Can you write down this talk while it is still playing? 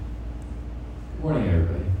Good morning,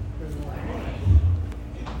 everybody. Good morning.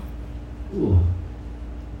 Ooh,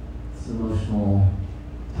 it's an emotional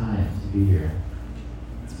time to be here.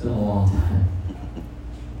 It's been a long time.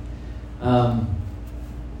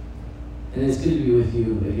 And it's good to be with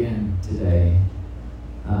you again today.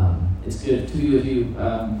 It's good to be with you.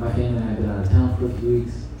 My family and I have been out of town for a few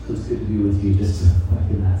weeks, so it's good to be with you just like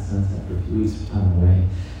in that sense after a few weeks of time away.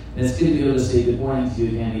 And it's good to be able to say good morning to you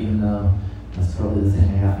again, even though that's probably the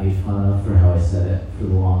thing I got made fun of for how I said it for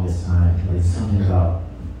the longest time. Like something about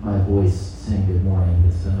my voice saying good morning.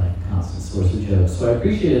 It's been like a constant source of jokes. So I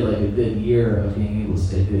appreciated like a good year of being able to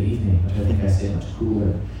say good evening, which I think I say much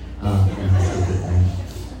cooler than I say good morning.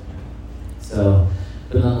 So,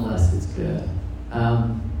 but nonetheless, it's good.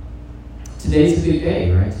 Today's a big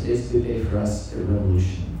day, right? Today's a good day for us at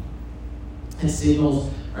Revolution. It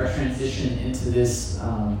signals our transition into this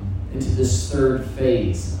third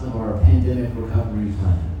phase of our pandemic recovery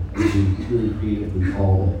plan, as we really creatively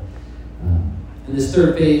called it. And this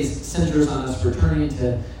third phase centers on us returning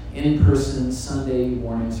to in-person Sunday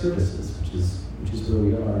morning services, which is where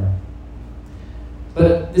we are.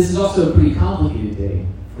 But this is also a pretty complicated day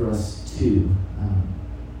for us too.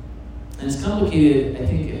 And it's complicated, I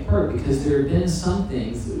think, in part because there have been some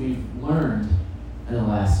things that we've learned in the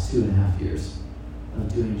last 2.5 years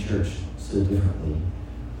of doing church so differently.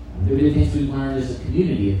 There have been things we've learned as a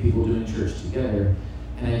community of people doing church together,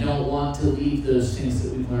 and I don't want to leave those things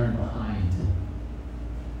that we've learned behind.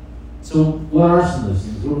 So what are some of those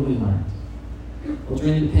things? What have we learned? Well,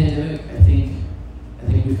 during the pandemic, I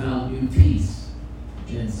think we found new peace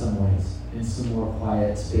in some ways, in some more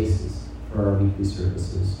quiet spaces for our weekly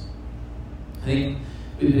services. I think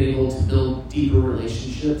we've been able to build deeper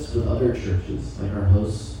relationships with other churches, like our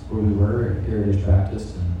hosts where we were at Heritage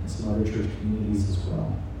Baptist and some other church communities as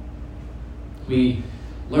well. We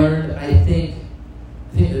learned, I think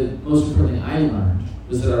the most important thing I learned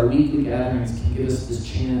was that our weekly gatherings can give us this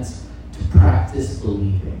chance to practice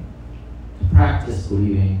believing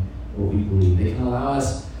what we believe. They can allow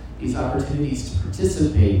us these opportunities to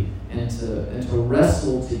participate and to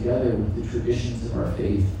wrestle together with the traditions of our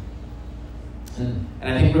faith. And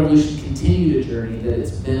I think Revolution continued a journey that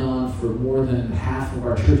it's been on for more than half of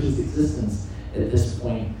our church's existence at this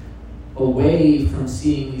point, away from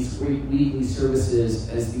seeing these great weekly services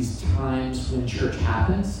as these times when church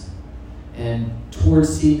happens, and towards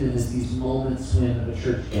seeing them as these moments when a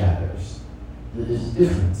church gathers. That there's a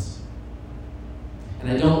difference. And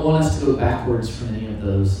I don't want us to go backwards from any of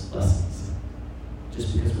those lessons,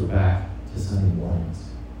 just because we're back to Sunday mornings.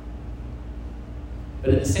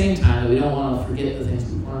 But at the same time, we don't want to forget the things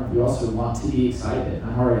we've learned. We also want to be excited.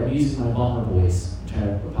 I'm using my bummer voice, which I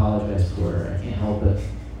apologize for. I can't help it.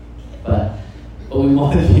 But we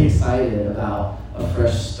want to be excited about a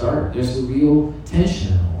fresh start. There's a real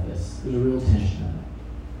tension in all this. There's a real tension in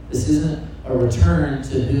it. This isn't a return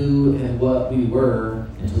to who and what we were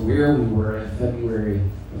and to where we were in February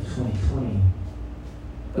of 2020.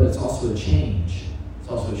 But it's also a change. It's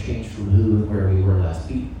also a change from who and where we were last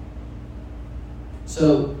week.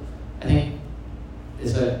 So I think,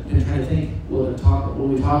 as I've been trying to think, what do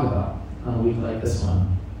we talk about on a week like this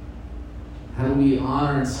one? How do we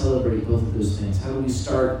honor and celebrate both of those things? How do we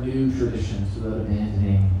start new traditions without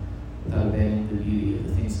abandoning the beauty of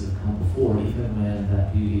the things that have come before, even when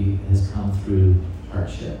that beauty has come through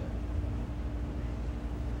hardship?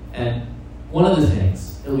 And one of the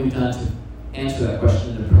things that we've done to answer that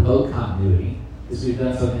question, to promote continuity, is we've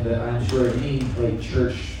done something that I'm sure any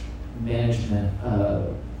church management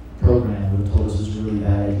program would have told us was a really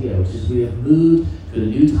bad idea, which is we have moved to a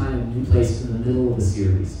new time and a new place in the middle of a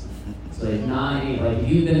series. So if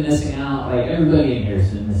you've been missing out, everybody in here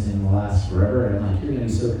has been missing the last forever, and you're going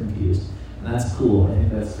to be so confused. And that's cool. I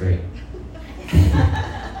think that's great.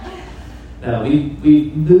 No,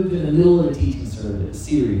 we moved in the middle of a teaching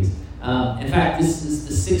series. In fact, this is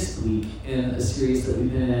the 6th week in a series that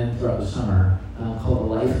we've been in throughout the summer called The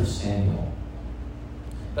Life of Samuel.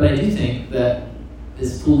 But I do think that,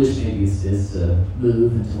 as foolish maybe as it is to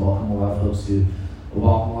move and to welcome a lot of folks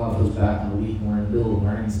back on a week when we're in the middle of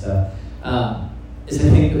learning stuff, is I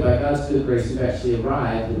think that by God's good grace we've actually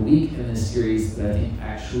arrived at a week in this series that I think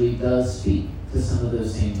actually does speak to some of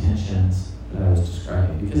those same tensions that I was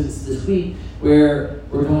describing. Because it's this week where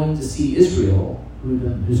we're going to see Israel,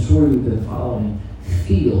 whose story we've been following,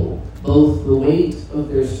 feel both the weight of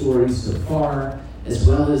their story so far, as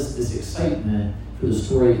well as this excitement for the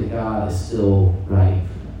story that God is still writing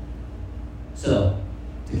for them. So,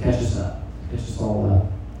 to catch us all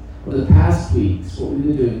up, over the past weeks, what we've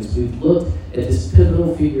been doing is we've looked at this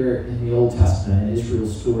pivotal figure in the Old Testament in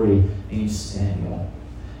Israel's story named Samuel.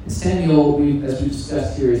 And Samuel, as we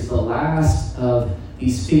discussed here, is the last of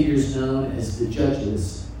these figures known as the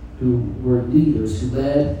judges, who were leaders who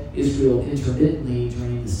led Israel intermittently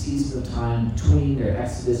during the season of time between their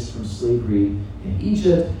exodus from slavery in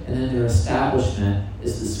Egypt and then their establishment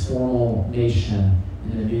as this formal nation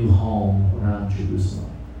in a new home around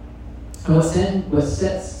Jerusalem. And what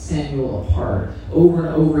sets Samuel apart over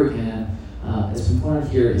and over again, as we've learned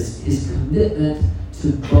here, is his commitment to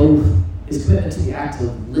the act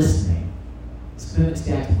of listening. His commitment to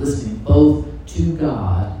the act of listening, both to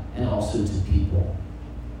God and also to people.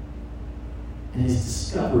 And his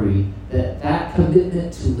discovery that that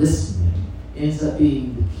commitment to listening ends up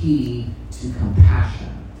being the key to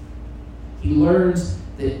compassion. He learns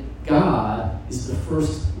that God is the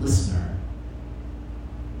first listener.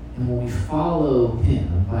 And when we follow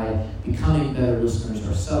him by becoming better listeners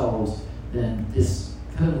ourselves, then this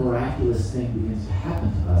kind of miraculous thing begins to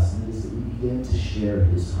happen to us, and it is that we begin to share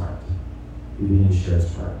his heart. We begin to share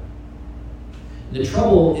his heart. The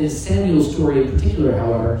trouble in Samuel's story in particular,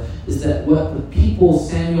 however, is that what the people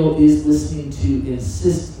Samuel is listening to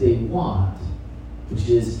insist they want, which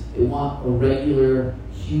is they want a regular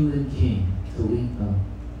human king to lead them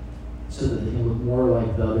so that they can look more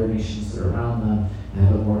like the other nations that are around them and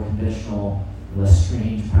have a more conventional, less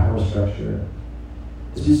strange power structure.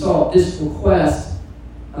 As we saw, this request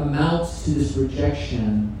amounts to this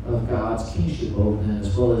rejection of God's kingship over them,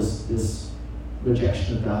 as well as this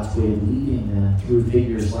rejection of God's way of leading them through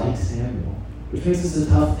figures like Samuel, which makes this a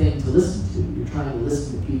tough thing to listen to. You're trying to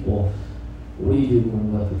listen to people. What do you do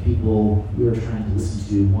when what the people you're trying to listen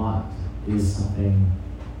to want is something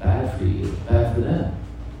bad for you, bad for them?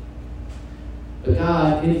 But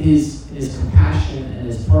God, in his compassion and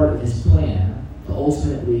as part of his plan, to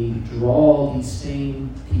ultimately draw these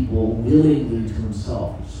same people willingly to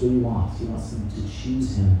himself, which is what he wants. He wants them to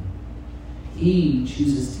choose him. He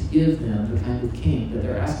chooses to give them the kind of king that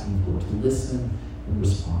they're asking for, to listen and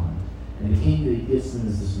respond. And the king that he gives them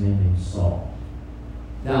is this man named Saul.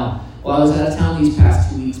 Now, while I was out of town these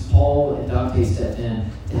past 2 weeks, Paul and Dante stepped in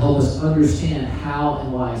to help us understand how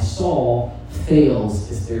and why Saul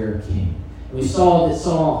fails as their king. And we saw that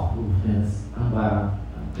Saul, I'm glad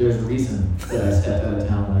there's a reason that I stepped out of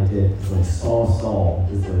town when I did. It's like Saul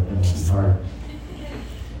is the penalty hard.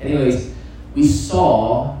 Anyways, we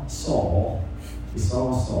saw Saul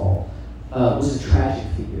was a tragic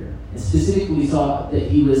figure. And specifically, we saw that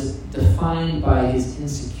he was defined by his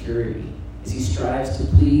insecurity as he strives to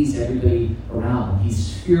please everybody around him.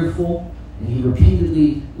 He's fearful, and he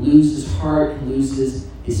repeatedly loses heart and loses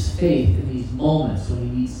his faith in these moments when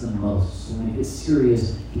he needs them most. So when it gets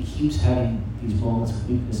serious, he keeps having these moments of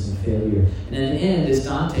weakness and failure. And in the end, as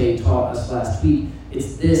Dante taught us last week,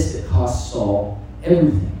 it's this that costs Saul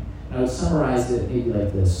everything. And I would summarize it maybe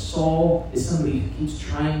like this. Saul is somebody who keeps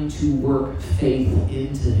trying to work faith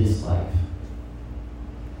into his life.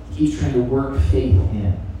 He keeps trying to work faith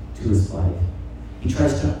into his life. He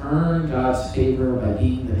tries to earn God's favor by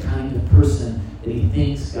being the kind of person that he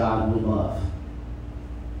thinks God would love.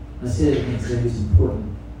 And I say that because it is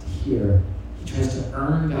important to hear. He tries to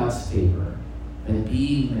earn God's favor by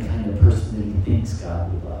being the kind of person that he thinks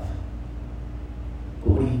God would love. But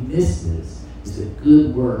what he misses is that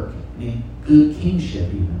good work, good kingship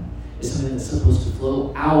even, is something that's supposed to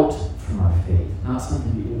flow out from our faith, not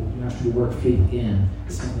something that you're not trying to work faith in.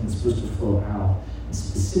 It's something that's supposed to flow out. And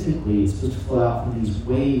specifically, it's supposed to flow out from these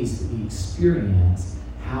ways that we experience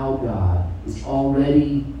how God is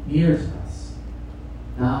already near to us.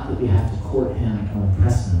 Not that we have to court him or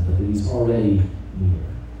impress him, but that he's already near.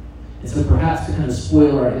 And so perhaps to kind of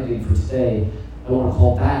spoil our ending for today, I want to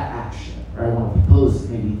call that action, or I want to propose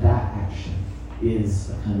that maybe that action is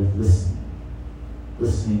a kind of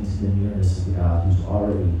listening to the nearness of the God who's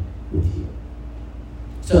already with you.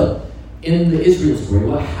 So, in the Israel story,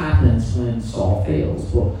 what happens when Saul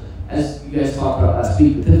fails? Well, as you guys talked about last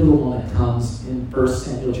week, the pivotal moment comes in 1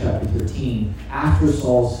 Samuel chapter 13, after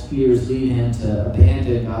Saul's fears lead him to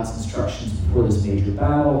abandon God's instructions before this major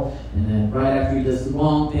battle, and then right after he does the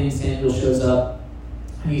wrong thing, Samuel shows up,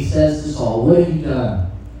 and he says to Saul, "What have you done?"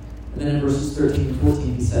 And then in verses 13 and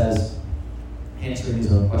 14, he says, answering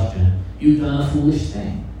his own question, "You've done a foolish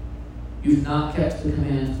thing. You've not kept the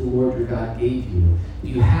commands the Lord your God gave you.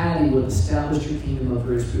 If you had, he would have established your kingdom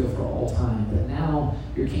over Israel for all time. But now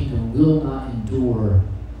your kingdom will not endure.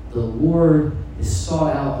 The Lord has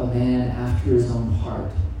sought out a man after his own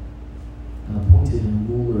heart and appointed him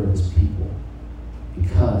ruler of his people,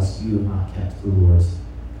 because you have not kept the Lord's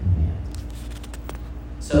command."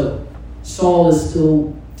 So Saul is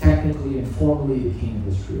still technically and formally the king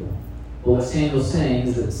of Israel. But what Samuel's saying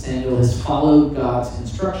is that Samuel has followed God's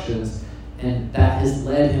instructions, And that has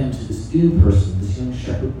led him to this new person, this young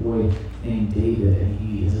shepherd boy named David, and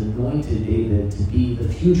he has anointed David to be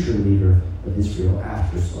the future leader of Israel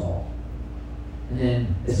after Saul. And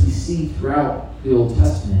then, as we see throughout the Old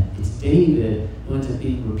Testament, it's David who ends up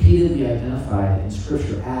being repeatedly identified in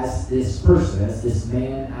Scripture as this person, as this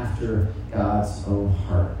man after God's own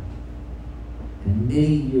heart. And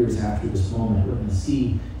many years after this moment, we're going to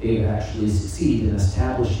see David actually succeed in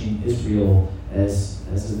establishing Israel as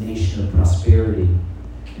a nation of prosperity.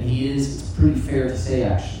 And he is, it's pretty fair to say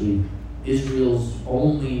actually, Israel's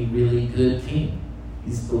only really good king.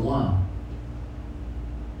 He's the one.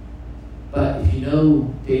 But if you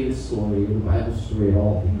know David's story, or the Bible story at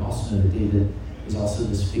all, you also know that David is also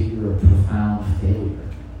this figure of profound failure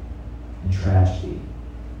and tragedy.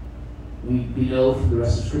 We know from the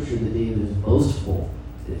rest of Scripture that David is boastful,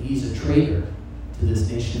 that he's a traitor to this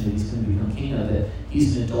nation that he's going to become king of, that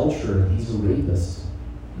he's an adulterer, he's a rapist,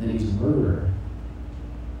 and that he's a murderer.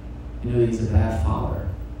 You know that he's a bad father.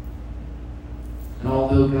 And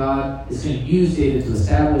although God is going to use David to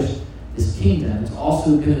establish this kingdom, it's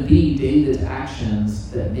also going to be David's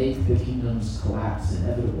actions that make the kingdom's collapse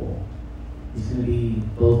inevitable. He's going to be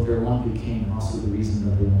both their one good king and also the reason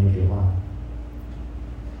that they only get one.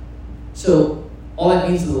 So, all that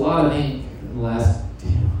means is a lot of ink in the last,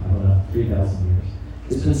 3,000 years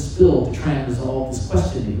has been spilled to try and resolve this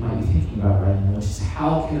question that you might be thinking about right now, which is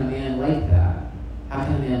how can a man like that, how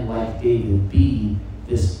can a man like David be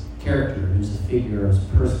this character who's a figure, who's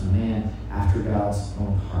a person, a man after God's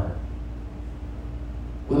own heart?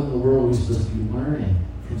 What in the world are we supposed to be learning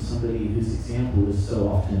from somebody whose example is so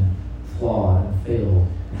often flawed and failed?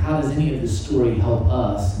 And how does any of this story help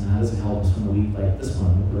us, and how does it help us from a week like this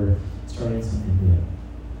one, when we're starting something new?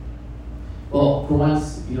 Well, for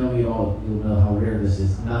once, if you know me at all, you'll know how rare this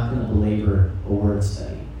is. I'm not going to belabor a word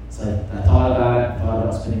study. It's like, I thought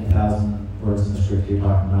about spending 1,000 words in the script here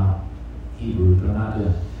talking about Hebrew, but I'm not doing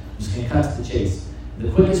it. I'm just going to cut to the chase.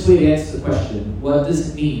 The quickest way to answer the question, what does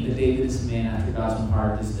it mean that David is a man after God's own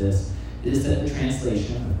heart, is this. It is that the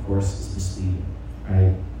translation, of course, is misleading,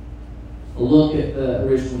 right? A look at the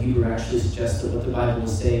original Hebrew actually suggests that what the Bible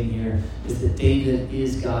is saying here is that David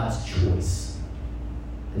is God's choice.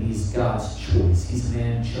 That he's God's choice. He's a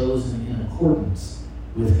man chosen in accordance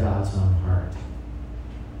with God's own heart,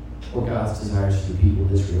 or God's desires for the people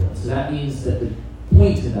of Israel. So that means that the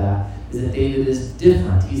point to that is that David is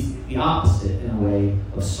different. He's the opposite, in a way,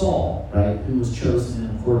 of Saul, right? Who was chosen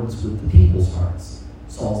in accordance with the people's hearts.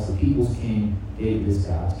 Saul's the people's king, David is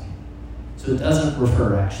God's king. So it doesn't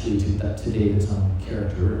refer actually to David's own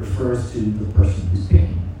character. It refers to the person who's picking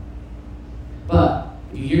him. But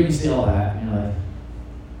if you hear me say all that, you're like,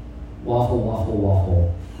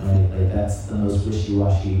 waffle, right? Like that's the most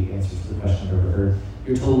wishy-washy answer to the question I've ever heard.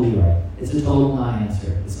 You're totally right. It's a total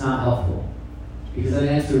non-answer. It's not helpful. Because that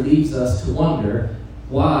answer leads us to wonder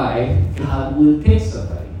why God would pick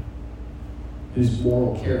somebody whose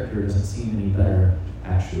moral character doesn't seem any better,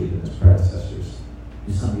 actually, than his predecessors,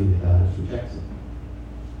 who's somebody that God has rejected.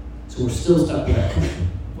 So we're still stuck with that question.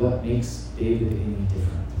 What makes David any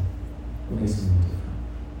different? What makes him any different?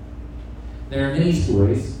 There are many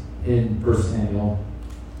stories in 1 Samuel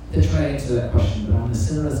that try to answer that question, but I'm going to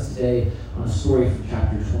center us today on a story from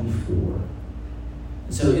chapter 24.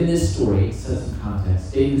 And so in this story, to set some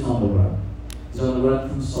context, David's on the run. He's on the run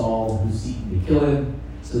from Saul, who's seeking to kill him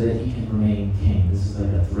so that he can remain king. This is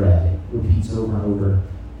like a thread. It repeats over and over.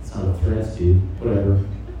 It's not what threads do, whatever.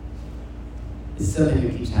 It's something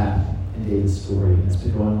that keeps happening in David's story, and it's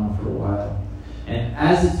been going on for a while. And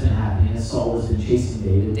as it's been happening, as Saul has been chasing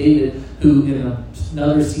David, who in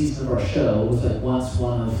another season of our show was like once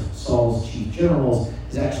one of Saul's chief generals,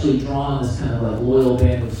 is actually drawn this kind of like loyal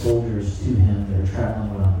band of soldiers to him that are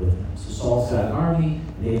traveling around with him. So Saul's got an army,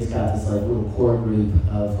 and David's got this like little core group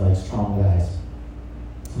of like strong guys.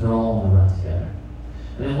 And they're all on the run together.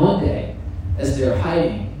 And then one day, as they're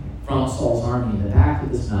hiding from Saul's army in the back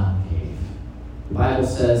of this mountain cave, the Bible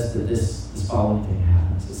says that this following thing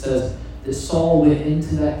happens. It says that Saul went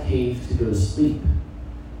into that cave to go to sleep.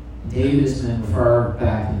 David and his men were far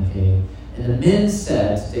back in the cave. And the men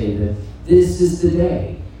said to David, "This is the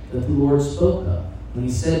day that the Lord spoke of, when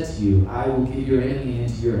he said to you, I will give your enemy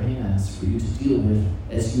into your hands for you to deal with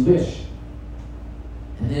as you wish."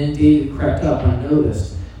 And then David crept up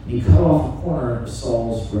unnoticed, and he cut off a corner of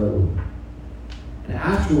Saul's robe. And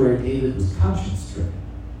afterward David was conscience-stricken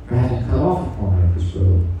for having cut off a corner of his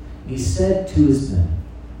robe. And he said to his men,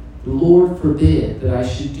 "The Lord forbid that I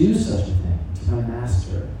should do such a thing to my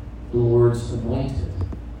master, the Lord's anointed,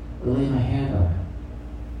 or lay my hand on him,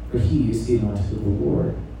 for he is the anointed of the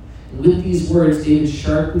Lord." And with these words, David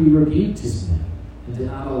sharply rebuked his men and did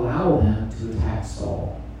not allow them to attack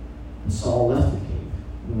Saul. And Saul left the cave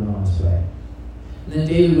and went on his way. And then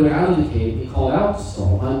David went out of the cave, and he called out to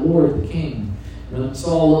Saul, "My lord, the king." And when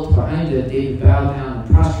Saul looked behind him, David bowed down and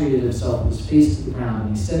prostrated himself with his face to the ground.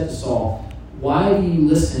 And he said to Saul, "Why do you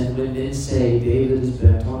listen when men say David is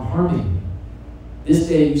bent on harming you? This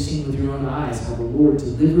day you've seen with your own eyes how the Lord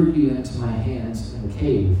delivered you into my hands in the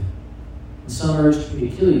cave. And some urged me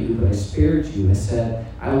to kill you, but I spared you. I said,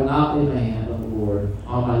 I will not lay my hand on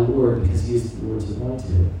my Lord, because he is the Lord's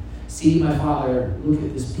anointed. See, my father, look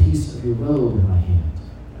at this piece of your robe in my hand.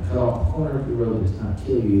 I cut off the corner of your robe that did not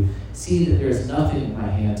kill you. See that there is nothing in my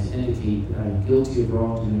hand to indicate that I am guilty of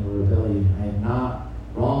wrongdoing or rebellion. I have not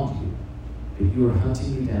wronged you, but you are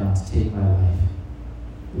hunting me down to take my life.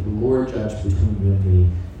 May the Lord judge between you and me.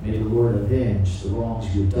 May the Lord avenge the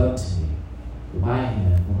wrongs you have done to me, but my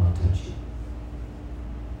hand will not touch you."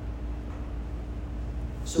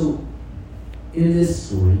 So, in this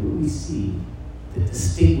story, what we see that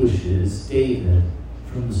distinguishes David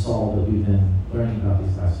from the Saul that we've been learning about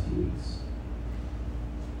these last few weeks.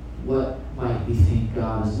 What might we think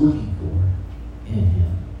God is looking for in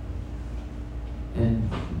him? And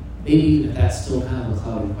maybe even if that's still kind of a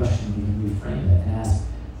cloudy question, we can reframe it and ask,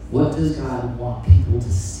 what does God want people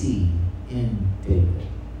to see in David?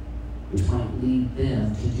 Which might lead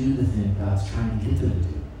them to do the thing God's trying to get them to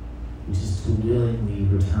do, which is to willingly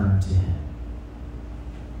return to him.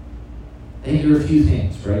 I think there are a few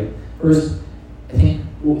things, right? First, I think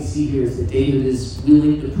what we see here is that David is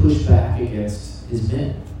willing to push back against his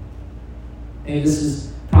men. And this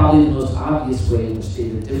is probably the most obvious way in which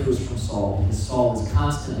David differs from Saul, because Saul is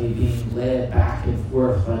constantly being led back and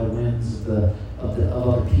forth by the winds of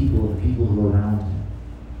other people, the people who are around him.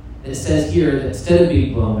 And it says here that instead of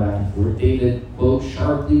being blown back and forth, David, quote,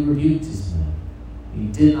 sharply rebuked his men. He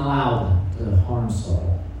didn't allow them to harm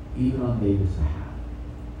Saul, even on David's behalf.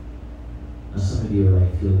 Now, some of you are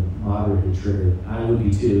feeling moderately triggered. I would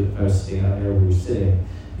be too if I was sitting out there where you're sitting.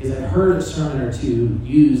 Because I've heard a sermon or two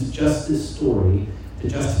use just this story to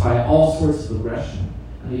justify all sorts of aggression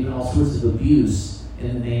and even all sorts of abuse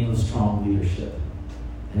in the name of strong leadership.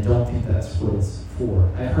 And I don't think that's what it's for.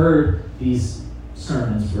 I've heard these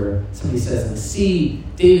sermons where somebody says, see,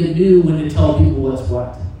 David knew when to tell people what's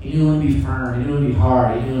what. He knew when to be firm. He knew when to be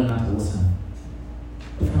hard. He knew when not to listen.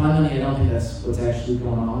 But for my money, I don't think that's what's actually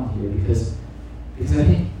going on here, because I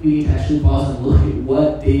think we need to actually pause and look at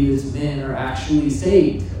what David's men are actually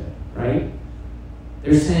saying to it, right?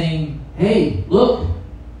 They're saying, hey, look,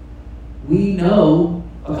 we know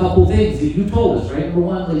a couple things that you told us, right? Number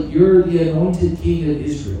one, you're the anointed king of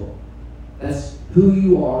Israel. That's who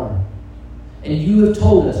you are. And you have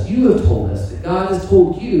told us that God has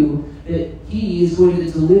told you that he is going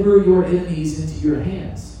to deliver your enemies into your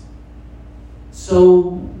hands.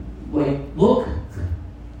 So, look.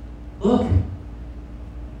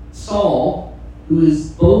 Saul, who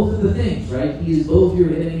is both of the things, right? He is both your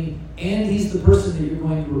enemy and he's the person that you're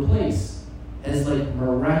going to replace, has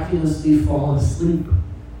miraculously fallen asleep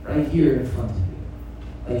right here in front of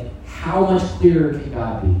you. How much clearer can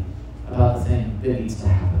God be about the thing that needs to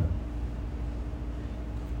happen?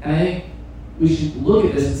 And I think we should look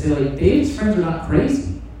at this and say, David's friends are not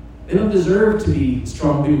crazy. They don't deserve to be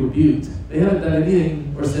strongly rebuked. They haven't done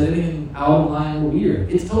anything or said anything out of line or weird.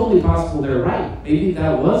 It's totally possible they're right. Maybe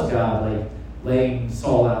that was God, laying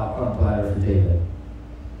Saul out on a platter for David.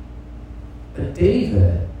 But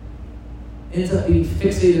David ends up being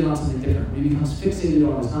fixated on something different. What he becomes fixated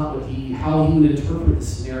on is not how he would interpret the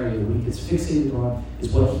scenario. What he gets fixated on is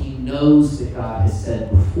what he knows that God has said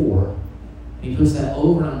before. And he puts that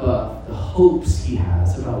over and above the hopes he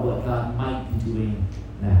has about what God might be doing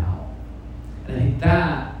now. And I think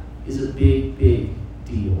that is a big, big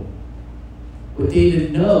deal. What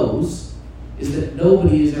David knows is that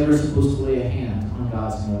nobody is ever supposed to lay a hand on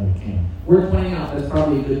God's anointed king. Worth pointing out, that's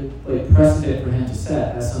probably a good precedent for him to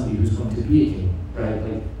set as somebody who's going to be a king,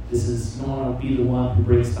 right? This is, you don't want to be the one who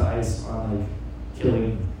breaks the ice on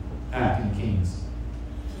killing acting kings.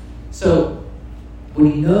 So what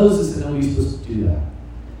he knows is that nobody's supposed to do that.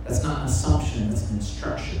 That's not an assumption, that's an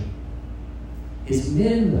instruction. His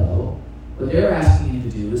men, though, what they're asking him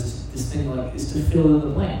to do is is to fill in the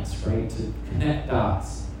blanks, right? To connect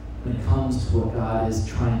dots when it comes to what God is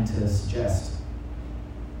trying to suggest.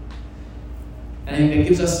 And I think that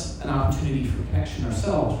gives us an opportunity for connection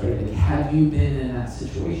ourselves, right? Have you been in that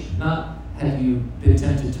situation? Not have you been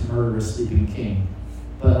tempted to murder a sleeping king,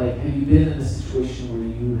 but have you been in a situation where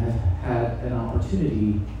you have had an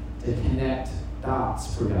opportunity to connect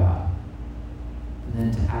dots for God and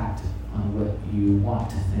then to act on what you want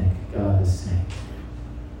to think God is saying?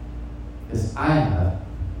 Because I have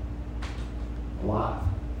a lot,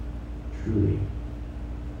 truly.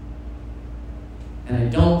 And I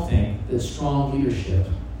don't think that strong leadership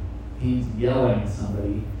means yelling at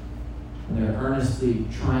somebody when they're earnestly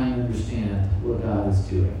trying to understand what God is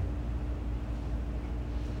doing.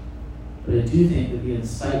 But I do think that the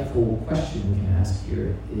insightful question we can ask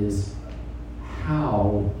here is,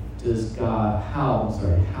 how does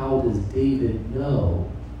David know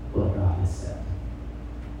what God has said?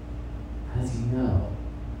 How does he know?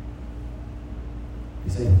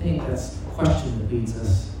 Because I think that's the question that leads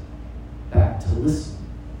us back to listening.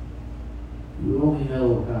 You will only know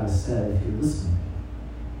what God has said if you're listening.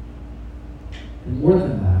 And more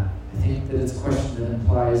than that, I think that it's a question that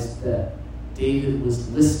implies that David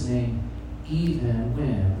was listening even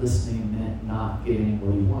when listening meant not getting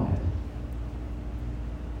what he wanted.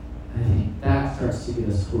 And I think that starts to get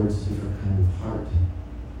us towards a different kind of heart.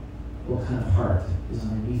 What kind of heart is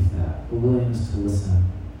underneath that? The willingness to listen,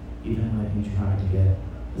 even when you're trying to get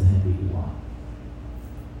the thing that you want.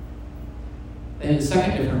 And the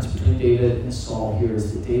second difference between David and Saul here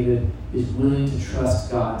is that David is willing to trust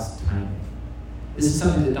God's timing. This is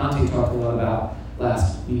something that Dante talked a lot about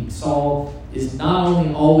last week. Saul is not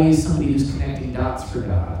only always somebody who's connecting dots for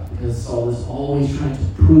God, because Saul is always trying to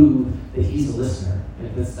prove that he's a listener.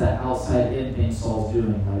 Like that's that outside-in thing Saul's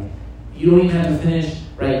doing. Like, you don't even have to finish,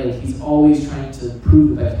 right? Like, he's always trying to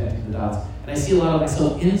prove that by connecting the dots. And I see a lot of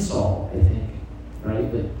myself in Saul, I think,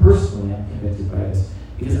 right? But personally, I'm convicted by this,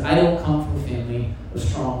 because I don't come from a family of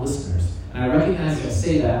strong listeners. And I recognize as I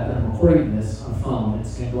say that I'm recording this on a phone,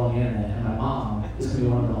 it's going to go on the internet, and my mom is going to be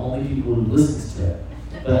one of the only people who listens to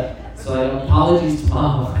it. So apologies to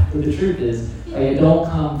Mom, but the truth is, I don't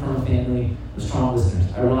come from a family of strong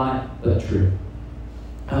listeners. Ironic, but true.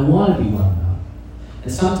 I want to be one, though.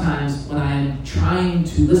 And sometimes when I'm trying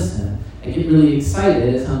to listen, I get really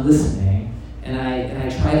excited as I'm listening, and I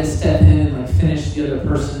try to step in and finish the other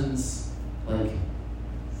person's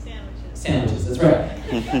sandwiches. That's right.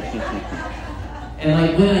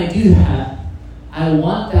 And when I do that, I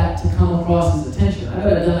want that to come across as attention. I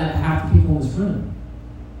bet I've done that to half the people in this room.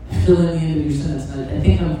 I fill in the end of your sentence, and I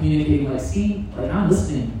think I'm communicating I'm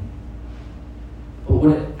listening. But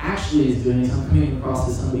what it actually is doing is I'm coming across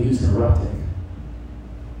as somebody who's interrupting,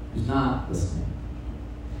 who's not listening.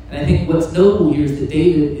 And I think what's notable here is that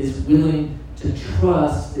David is willing to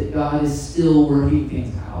trust that God is still working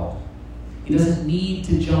things out. He doesn't need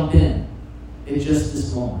to jump in at just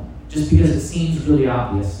this moment, just because it seems really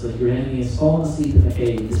obvious. Like your enemy has fallen asleep in the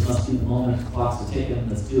cave, this must be the moment, the clock's ticking,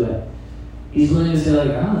 let's do it. He's willing to say, I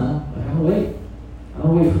don't know, I'm going to wait. I'm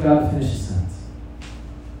going to wait for God to finish his sentence.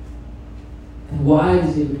 And why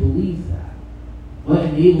does David believe that? What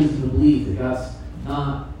enables him to believe that God's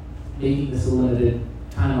not making this a limited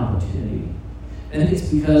time opportunity? And I think it's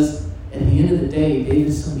because at the end of the day, David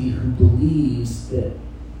is somebody who believes that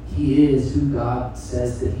he is who God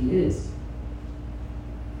says that he is.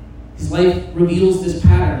 His life reveals this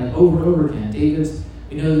pattern over and over again.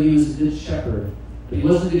 We know that he was a good shepherd. But he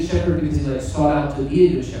wasn't a good shepherd because he sought out to be a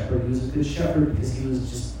good shepherd. He was a good shepherd because he was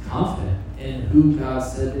just confident in who God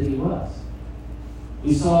said that he was.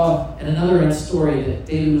 We saw in another story that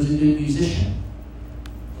David was a good musician.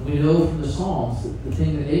 And we know from the Psalms that the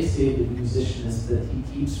thing that makes David a musician is that he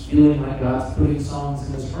keeps feeling like God's putting songs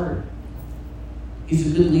in his heart.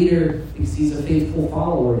 He's a good leader because he's a faithful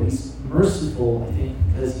follower. He's merciful, I think,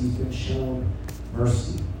 because he's been shown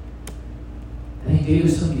mercy. I think David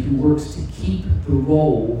is somebody who works to keep the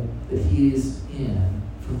role that he is in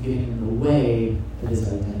from getting in the way of his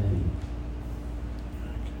identity.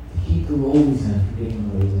 To keep the role he's in from getting in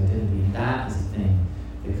the way of his identity. And that is the thing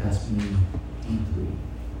that cuts me deeply.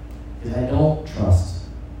 Because I don't trust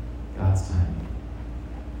God's timing.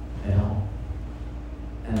 I don't.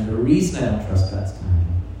 And the reason I don't trust God's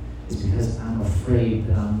timing is because I'm afraid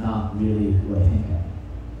that I'm not really who I think I am.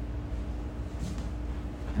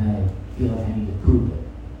 And I feel like I need to prove it.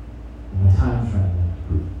 And my time's running out to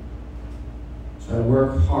prove it. So I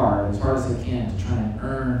work hard as I can to try and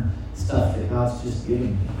earn stuff that God's just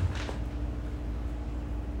giving me.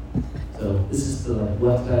 So this is the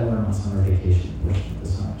what did I learn on summer vacation portion of the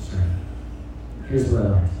summer sermon. Here's what I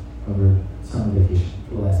learned over summer vacation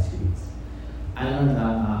for the last 2 weeks. I learned that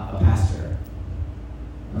I'm not a pastor.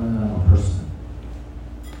 I learned that I'm a person.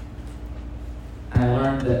 And I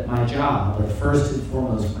learned that my job, first and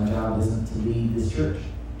foremost, my job isn't to lead this church.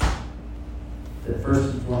 That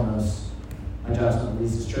first and foremost, my job is not to lead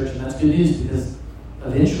this church, and that's good news because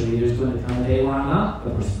eventually there's going to come a day where I'm not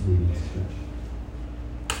the person leading this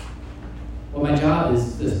church. Well, my job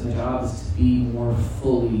is this. My job is to be more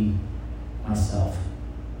fully myself.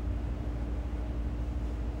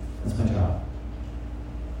 That's my job.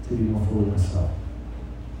 To to be more fully myself.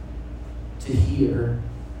 To hear,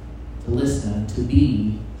 to listen, to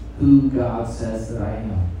be who God says that I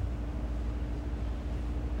am.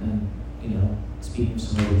 And, speaking of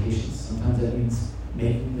summer vacations, sometimes that means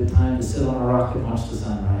making the time to sit on a rock and watch the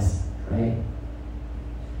sunrise, right?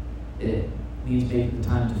 It means making the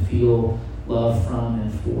time to feel love from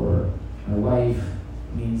and for my wife.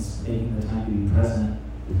 It means making the time to be present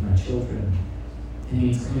with my children. It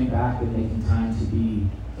means coming back and making time to be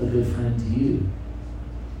a good friend to you.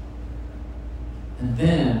 And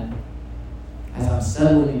then, as I'm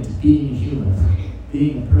settling into being human,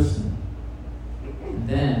 being a person, and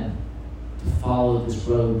then to follow this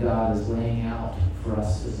road God is laying out for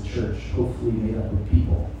us as a church, hopefully made up of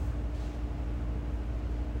people.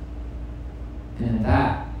 And in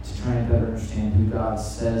that, to try and better understand who God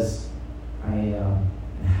says I am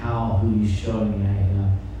and how who He's showing me I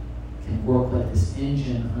am can work like this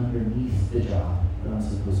engine underneath the job that I'm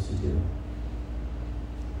supposed to do.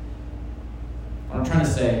 What I'm trying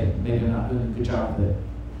to say, maybe I'm not doing a good job of it,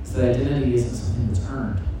 is that identity isn't something that's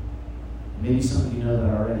earned. Maybe some of you know that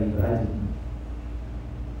already, but I didn't.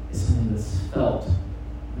 It's something that's felt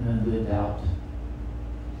and then lived out.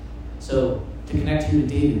 So, to connect here to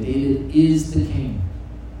David, David is the king.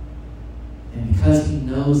 And because he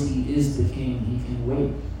knows he is the king, he can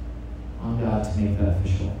wait on God to make that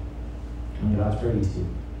official. When God's ready to.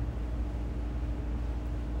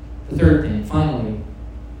 The third thing, finally,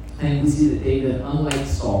 I think we see that David, unlike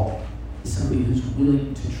Saul, is somebody who's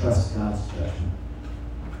willing to trust God's judgment.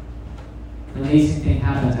 An amazing thing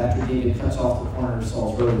happens after David cuts off the corner of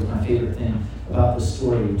Saul's robe. It's my favorite thing about this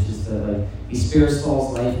story, which is that he spares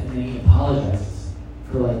Saul's life and then he apologizes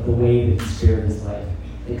for the way that he spared his life.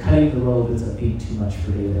 Cutting the robe ends up being too much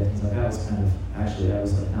for David. He's like, I was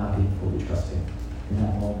not being fully trusting in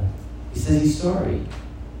that moment. He says he's sorry.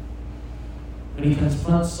 When he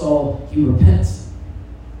confronts Saul, he repents.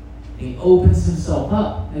 And he opens himself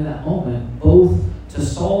up in that moment, both to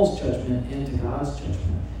Saul's judgment and to God's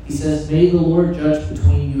judgment. He says, may the Lord judge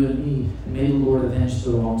between you and me, and may the Lord avenge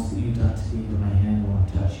the wrongs that you've done to me, but my hand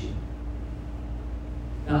won't touch you.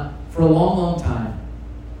 Now, for a long, long time,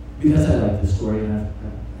 because I like this story, and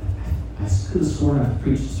I could have sworn I've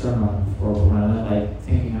preached a sermon on it before, but when I went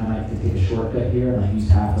thinking I might take a shortcut here, and I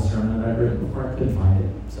used half a sermon that I'd written before, I couldn't find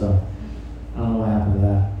it. So, I don't know what happened to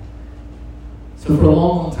that. So for a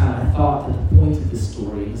long, long time, I thought that the point of this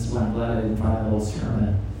story, this is why I'm glad I didn't find that whole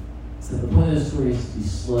sermon, is that the point of the story is to be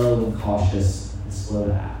slow and cautious and slow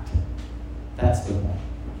to act. That's the point.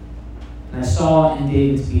 And I saw in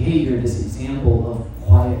David's behavior this example of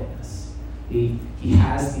quietness. He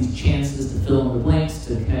has these chances to fill in the blanks,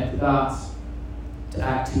 to connect the dots, to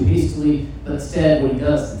act too hastily, but instead what he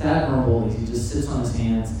does, it's admirable, is he just sits on his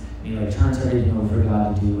hands and he turns everything over for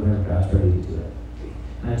God to do whenever God's ready to do it.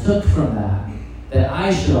 And I took from that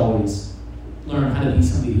I should always learn how to be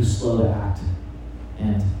somebody who's slow to act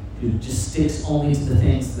and who just sticks only to the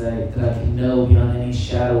things that I can know beyond any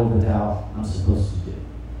shadow of a doubt I'm supposed to do.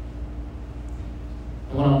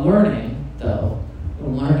 And what I'm learning, though,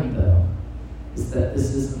 is that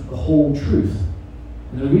this isn't the whole truth.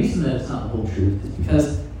 And the reason that it's not the whole truth is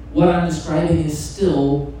because what I'm describing is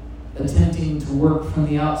still attempting to work from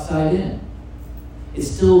the outside in. It's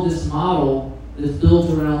still this model that's built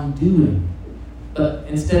around doing. But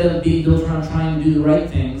instead of being built around trying to do the right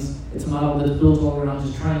things, it's a model that's built all around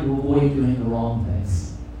just trying to avoid doing the wrong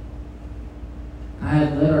things. I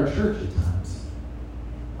have led our church at times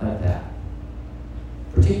like that,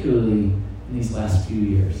 particularly in these last few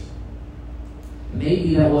years.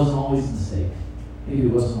 Maybe that wasn't always a mistake. Maybe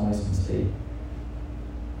it wasn't always a mistake.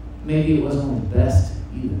 Maybe it wasn't always best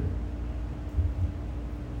either.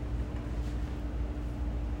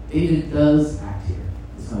 David does act here,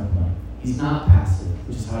 is my point. He's not passive,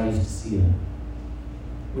 which is how I used to see him.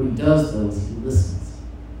 What he does, though, is he listens.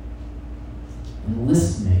 And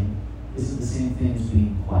listening isn't the same thing as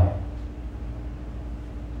being quiet.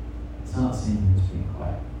 It's not the same thing as being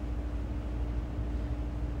quiet.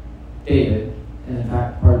 David, and in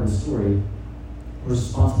fact part of the story, was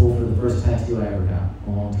responsible for the first tattoo I ever got a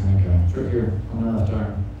long time ago. It's right here on my left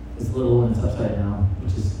arm. It's little and it's upside down,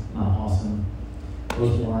 which is not awesome. I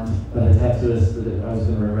was warned by the tattooist that I was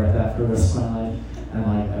going to regret that for the rest of my life. And I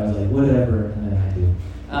was like, whatever, and then I do.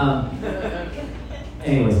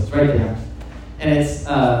 Anyways, it's right there. And it's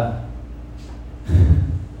a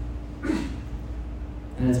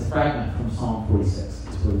fragment from Psalm 46.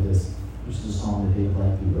 That's what it is. Which is a song that David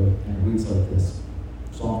likely wrote, and it reads like this.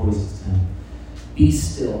 Psalm 46:10. Be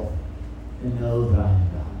still and know that I am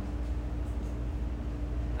God.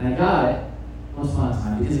 And I got it once upon a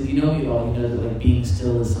time, because if you know me at all, you know that being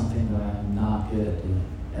still is something that I'm not good at doing.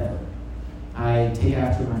 ever. I take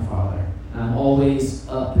after my father. I'm always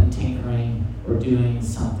up and tinkering or doing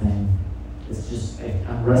something. It's just,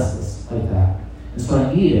 I'm restless like that. And so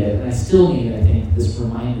I need it, and I still need, I think, this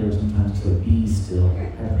reminder sometimes to be still.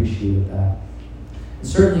 I appreciated that. And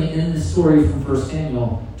certainly in the story from 1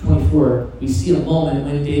 Samuel 24, we see a moment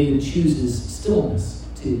when David chooses stillness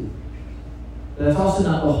too. But that's also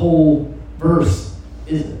not the whole verse,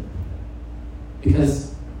 is it?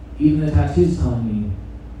 Because even the tattoo's telling me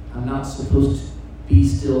I'm not supposed to be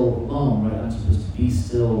still alone, right? I'm supposed to be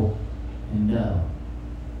still and know.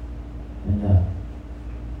 And know.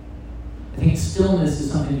 I think stillness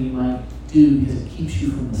is something you might do because it keeps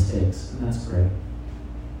you from mistakes, and that's great.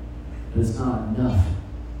 But it's not enough.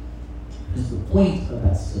 Because the point of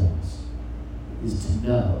that stillness is to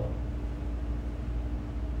know.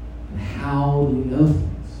 And how do we know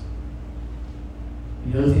things?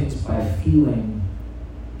 We know things by feeling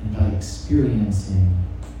and by experiencing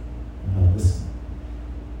and by listening.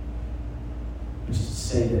 Which is to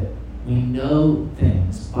say that we know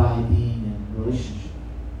things by being in relationship.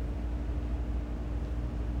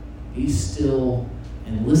 Be still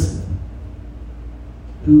and listen.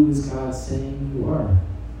 Who is God saying you are?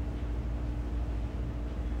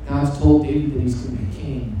 God's told David that he's going to be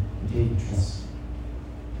king, and David trusts him.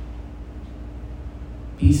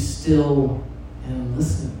 Be still and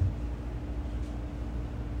listen.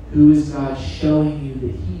 Who is God showing you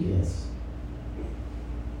that he is?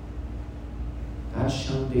 God's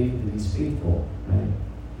shown David that he's faithful, right?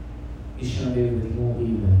 He's shown David that he won't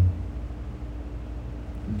leave him.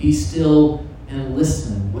 Be still and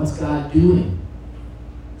listen. What's God doing?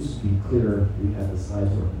 This would be clearer if we had the slides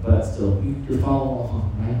working, but still, you're following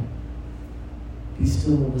along, right? Be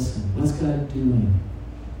still and listen. What's God doing?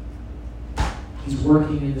 He's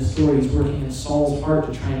working in the story. He's working in Saul's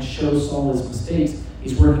heart to try and show Saul his mistakes.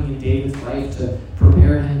 He's working in David's life to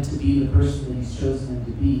prepare him to be the person that he's chosen him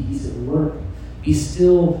to be. He's at work. Be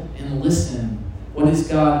still and listen. What is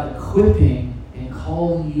God equipping and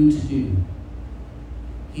calling you to do?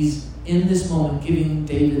 He's in this moment giving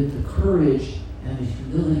David the courage and the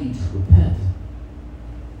humility to repent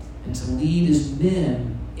and to lead his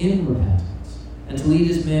men in repentance and to lead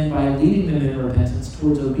his men by leading them in repentance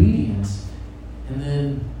towards obedience and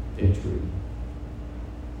then victory.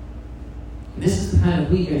 And this is the kind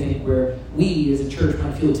of week, I think, where we as a church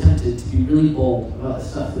might feel tempted to be really bold about the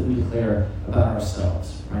stuff that we declare about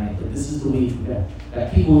ourselves, right? Like, this is the week. We've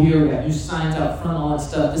got people here, we've got new signs out front, all that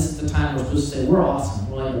stuff. This is the time we're supposed to say, we're awesome.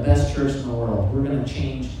 We're like the best church in the world. We're going to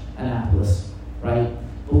change Annapolis, right?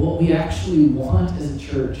 But what we actually want as a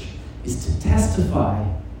church is to testify,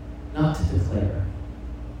 not to declare.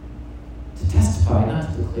 To testify,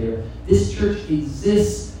 not to declare. This church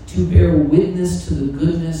exists to bear witness to the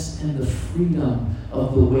goodness and the freedom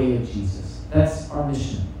of the way of Jesus. That's our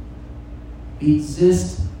mission. We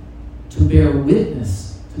exist to bear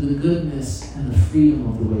witness to the goodness and the freedom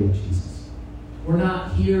of the way of Jesus. We're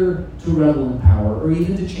not here to revel in power or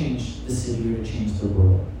even to change the city or to change the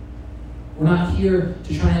world. We're not here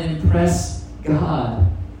to try and impress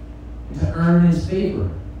God and to earn his favor.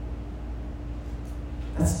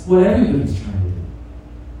 That's what everybody's trying to do.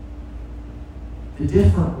 The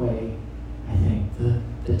different way, I think,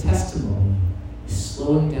 the testimony is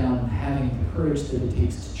slowing down and having the courage that it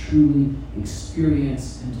takes to truly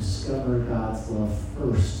experience and discover God's love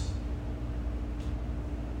first.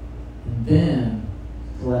 And then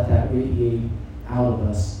to let that radiate out of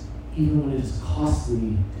us, even when it is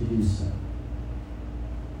costly to do so.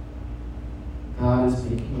 God is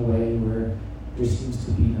making a way where there seems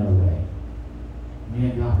to be no way. We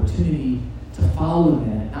have the opportunity to follow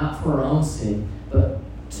him in it, not for our own sake, but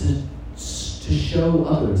to show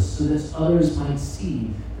others, so that others might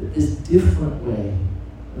see that this different way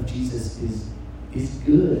of Jesus is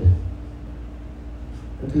good.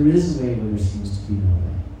 That there is a way where there seems to be no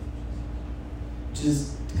way. Which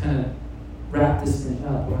is to kind of wrap this thing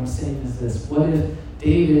up. What I'm saying is this: what if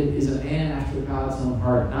David is a man after God's own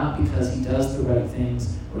heart, not because he does the right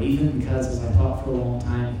things, or even because, as I thought for a long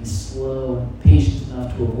time, he's slow and patient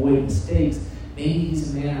enough to avoid mistakes. Maybe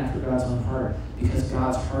he's a man after God's own heart because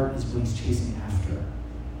God's heart is what he's chasing after.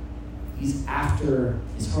 He's after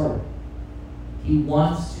his heart. He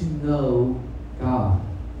wants to know God.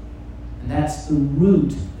 And that's the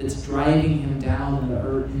root that's driving him down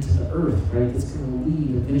into the earth, right? That's going to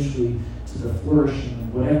lead eventually to the flourishing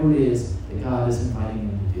of whatever it is that God is inviting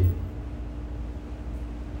him to do.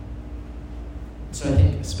 So I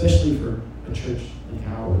think, especially for a church like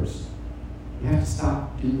ours, we have to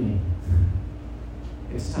stop doing.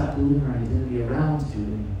 We have to stop doing our identity around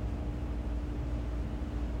doing.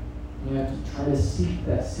 We have to try to seek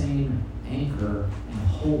that same anchor and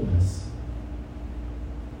wholeness.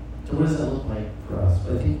 So what does that look like for us?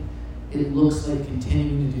 But I think it looks like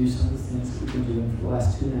continuing to do some of the things that we've been doing for the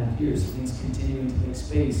last 2.5 years. It means continuing to make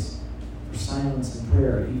space for silence and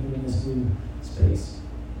prayer, even in this new space.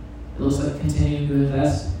 It looks like continuing to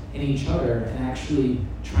invest in each other and actually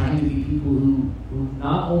trying to be people who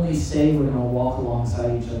not only say we're going to walk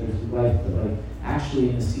alongside each other through life, but like actually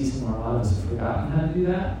in a season where a lot of us have forgotten how to do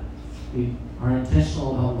that, we are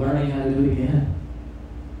intentional about learning how to do it again.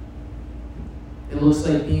 It looks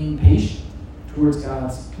like being patient towards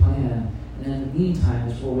God's plan. And in the meantime,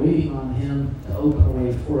 as we're waiting on Him to open a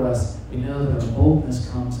way for us, we know that our boldness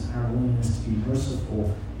comes in our willingness to be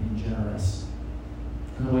merciful and generous.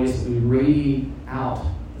 In the ways that we radiate out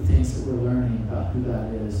the things that we're learning about who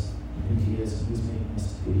God is and who He is and who He's making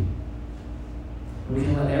us to be. And we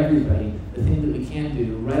can let everybody, the thing that we can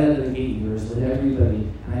do right out of the gate here is let everybody,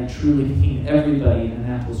 and I truly mean everybody in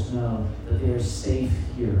Annapolis, know that they are safe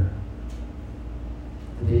here.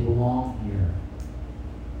 That they belong here.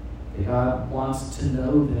 That God wants to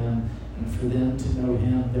know them and for them to know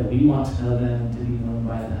Him, that we want to know them and to be known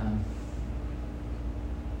by them.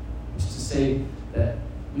 It's to say that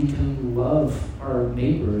we can love our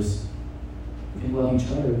neighbors, we can love each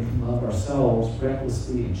other, we can love ourselves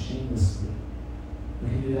recklessly and shamelessly. We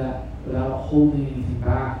can do that without holding anything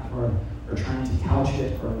back or trying to couch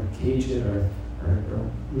it or cage it or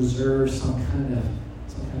reserve some kind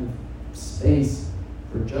of space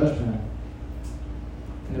for judgment.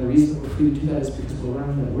 And the reason that we're free to do that is because we're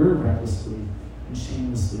learning that we're recklessly and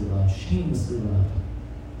shamelessly loved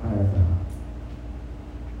by our God.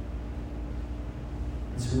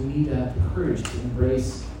 And so we need to have the courage to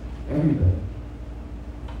embrace everybody,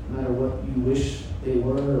 no matter what you wish they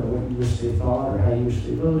were or what you wish they thought or how you wish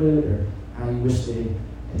they voted or how you wish they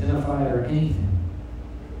identified or anything.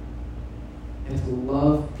 And to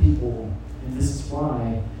love people, and this is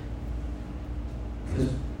why,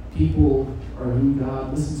 because people are who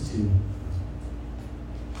God listens to.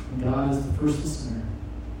 And God is the first listener.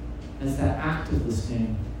 And it's that act of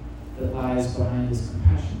listening that lies behind His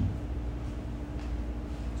compassion.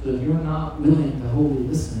 So if you're not willing to wholly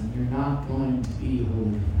listen, you're not going to be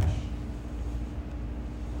wholly compassionate.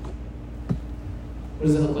 What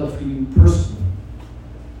does that look like for you personally?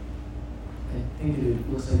 I think it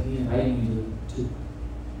looks like me inviting you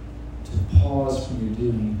to pause from your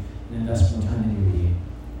doing and invest more time in your being.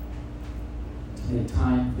 To make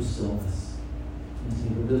time for stillness and to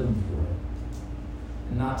make a rhythm for it.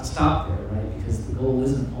 And not to stop there, right? Because the goal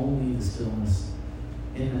isn't only the stillness.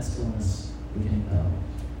 In that stillness, we can know.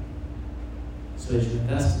 So as you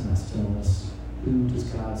invest in that stillness, who does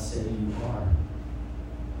God say you are?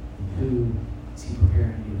 And who is He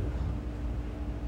preparing you